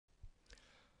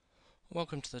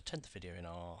Welcome to the 10th video in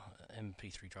our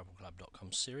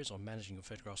mp3travelclub.com series on managing your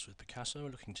photographs with Picasa. We're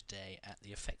looking today at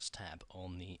the effects tab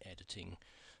on the editing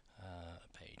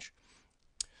page.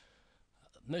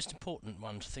 The most important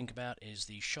one to think about is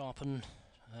the sharpen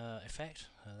effect.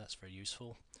 That's very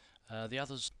useful. The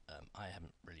others I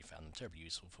haven't really found them terribly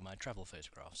useful for my travel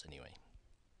photographs anyway.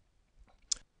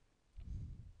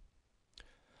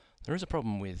 There is a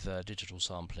problem with digital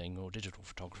sampling or digital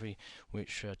photography,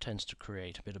 which tends to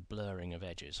create a bit of blurring of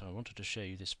edges. So I wanted to show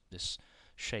you this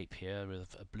shape here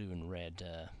with a blue and red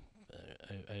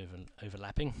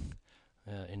overlapping,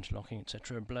 interlocking,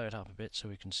 etc. Blow it up a bit so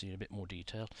we can see a bit more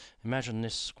detail. Imagine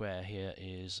this square here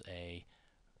is a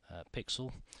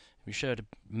pixel. If we show it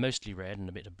mostly red and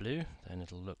a bit of blue, then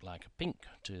it'll look like a pink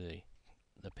to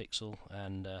the pixel,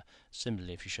 and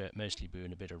similarly if you show it mostly blue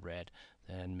and a bit of red,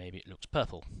 then maybe it looks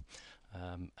purple.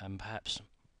 And perhaps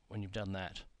when you've done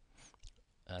that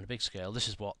at a big scale, this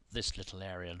is what this little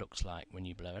area looks like when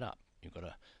you blow it up. You've got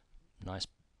a nice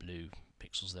blue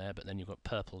pixels there, but then you've got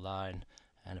purple line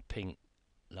and a pink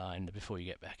line before you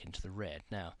get back into the red.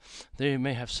 Now, they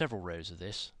may have several rows of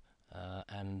this,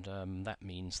 and that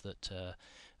means that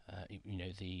you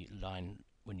know, the line,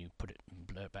 when you put it and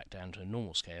blow it back down to a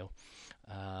normal scale,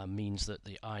 means that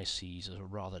the eye sees a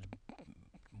rather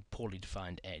poorly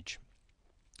defined edge.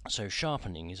 So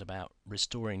sharpening is about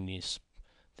restoring this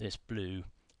blue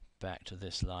back to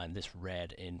this line, this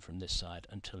red in from this side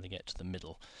until they get to the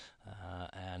middle,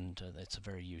 and it's a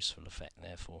very useful effect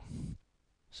therefore.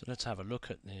 So let's have a look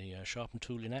at the Sharpen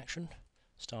Tool in action,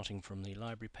 starting from the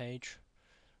library page.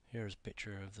 Here is a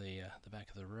picture of the back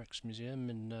of the Rijksmuseum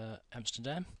in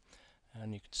Amsterdam,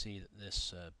 and you can see that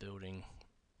this building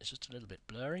is just a little bit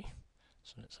blurry.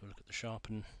 So let's have a look at the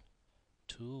Sharpen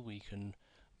Tool. We can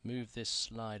move this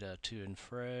slider to and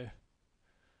fro,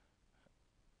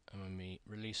 and when we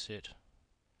release it,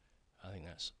 I think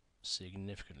that's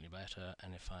significantly better,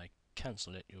 and if I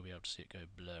cancel it, you'll be able to see it go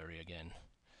blurry again.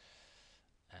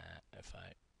 If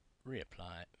I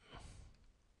reapply it,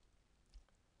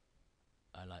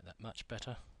 I like that much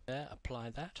better. There,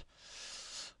 apply that.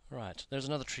 Right, there's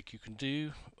another trick you can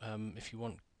do. If you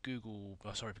want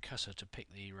Picasa to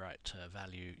pick the right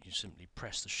value, you simply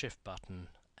press the shift button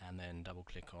and then double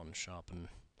click on sharpen,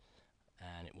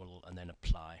 and it will, and then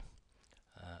apply.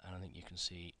 And I think you can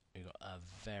see we've got a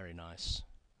very nice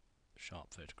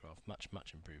sharp photograph, much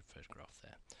improved photograph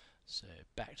there. So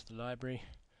back to the library,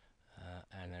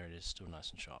 and there it is, still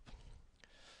nice and sharp.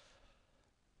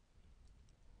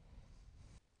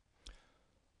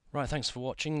 Right, thanks for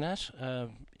watching that.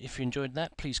 If you enjoyed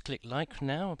that, please click like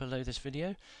now below this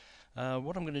video.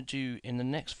 What I'm going to do in the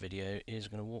next video is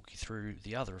going to walk you through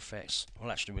the other effects.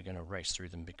 Well, actually we're going to race through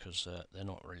them because they're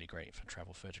not really great for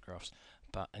travel photographs,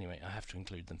 but anyway, I have to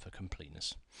include them for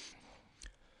completeness.